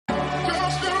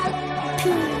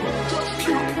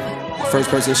First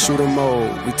person shooter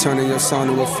mode, we turning your song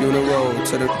to a funeral.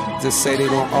 To the that say they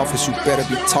gon' office, you better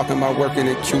be talking about working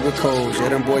in cubicles. Yeah,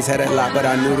 them boys had that lot, but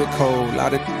I knew the code.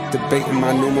 Lot of debating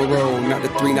my numero, not the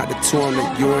 3, not the 2 on the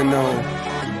UNO.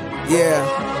 Yeah,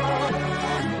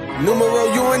 numero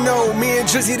UNO. Me and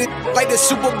Drizzy did like the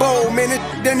Super Bowl, man.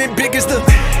 Then it big as the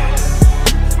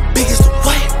biggest the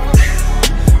what?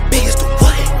 Biggest the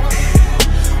what?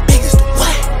 Biggest the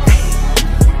what?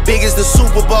 Big as the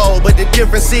Super Bowl, but the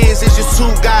difference is it's just 2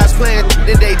 guys playing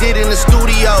that they did in the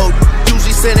studio.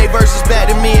 Usually send they verses back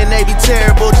to me and they be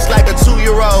terrible, just like a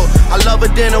 2-year-old. I love a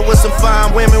dinner with some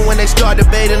fine women when they start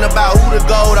debating about who the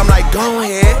GOAT. I'm like, go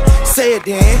ahead, say it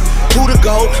then. Who the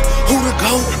GOAT? Who the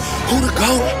GOAT? Who the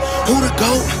GOAT? Who the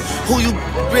GOAT? Who you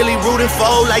really rooting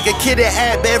for? Like a kid that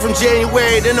had bad from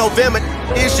January to November.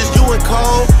 It's just you and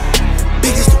Cole.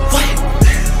 Biggest the what?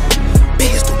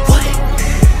 Biggest the what?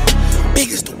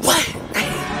 Biggest the what?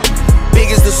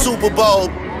 Biggest the Super Bowl.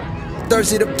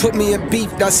 thirsty to put me in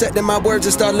beef. Dissecting my words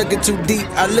and start looking too deep.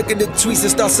 I look at the tweets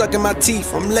and start sucking my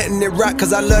teeth. I'm letting it rock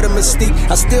cause I love the mystique.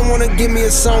 I still wanna give me a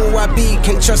song where I be.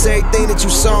 Can't trust everything that you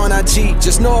saw on IG.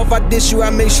 Just know if I diss you, I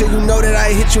make sure you know that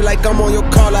I hit you like I'm on your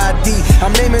caller ID.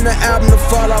 I'm naming the album to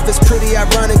fall off. It's pretty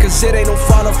ironic cause it ain't no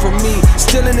follow from me.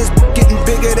 Still in this getting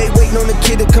bigger. They waiting on the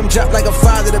kid to come drop like a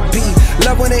father to be.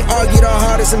 Love when they argue the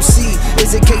hardest MC.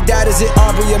 Is it K-Dot, is it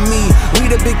Aubrey or me?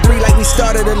 We the big 3 like we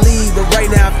started a league. But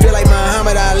right now I feel like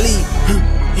Muhammad Ali.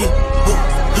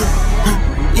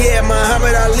 Yeah,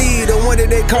 Muhammad Ali, the one that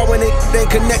they call when they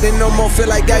ain't connecting no more. Feel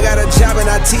like I got a job in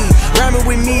IT. Rhyming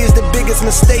with me is the biggest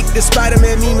mistake. The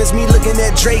Spider-Man meme is me looking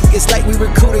at Drake. It's like we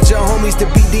recruited your homies to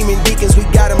be demon deacons. We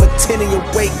got them attending your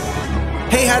wake.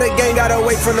 Hey, how the gang got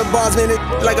away from the bars, man, it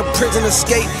like a prison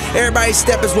escape. Everybody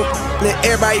steppers with and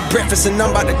everybody breakfast, and I'm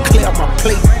about to clear up my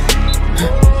plate.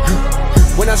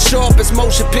 When I show up, it's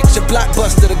motion picture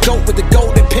blockbuster. The GOAT with the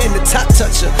golden pen, the top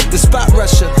toucher, the spot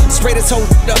rusher. Spray this whole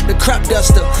up, the crop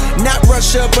duster. Not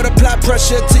Russia, but apply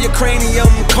pressure to your cranium.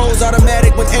 Cold's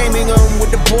automatic when aiming them.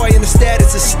 With the boy in the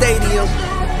status of stadium.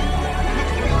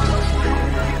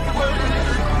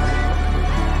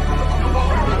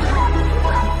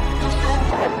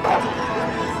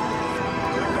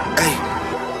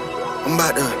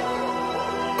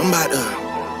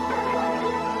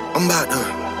 I'm about to,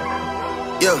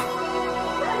 yeah,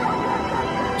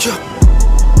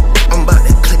 I'm about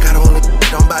to click out on it,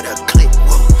 I'm about to click,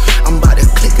 whoa. I'm about to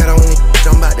click out on it,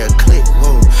 I'm about to click,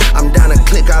 whoa. I'm down to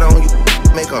click out on you,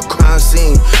 make a crime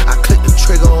scene. I click the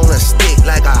trigger on a stick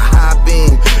like a high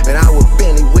beam. And I would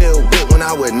Bentley wheel whip when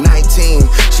I was 19.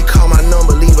 She called my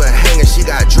number, leave her hanging, she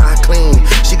got dry clean.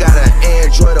 She got an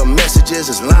Android, her messages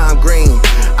is lime green.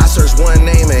 I search one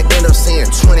name and end up seeing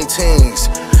 20 teens.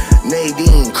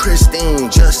 Nadine, Christine,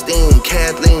 Justine,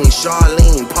 Kathleen,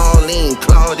 Charlene, Pauline,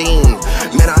 Claudine.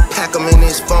 Man, I pack them in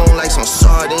this phone like some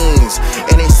sardines.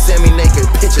 And they send me naked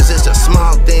pictures, it's the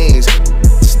small things.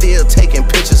 Still taking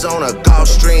pictures on a golf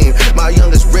stream. My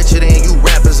youngest richer than you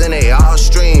rappers and they all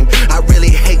stream. I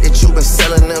really hate that you been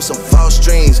selling them some false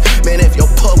dreams. Man, if your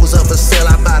pub was up for sale,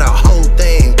 I'd buy the whole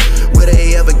thing. Will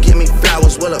they ever give me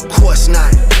flowers? Well, of course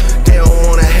not. They don't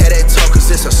wanna have that talk cause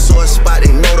it's a sore spot.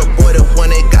 They know the boy the one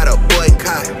they got a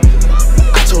boycott.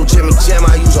 I told Jimmy Jam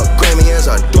I use a Grammy as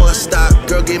a doorstop.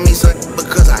 Girl, give me some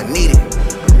because I need it.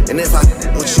 And if I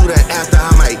with you then after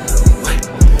I might what?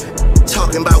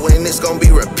 Talking about when this gonna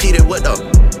be repeated. What the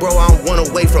bro, I'm one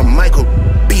away from Michael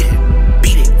B.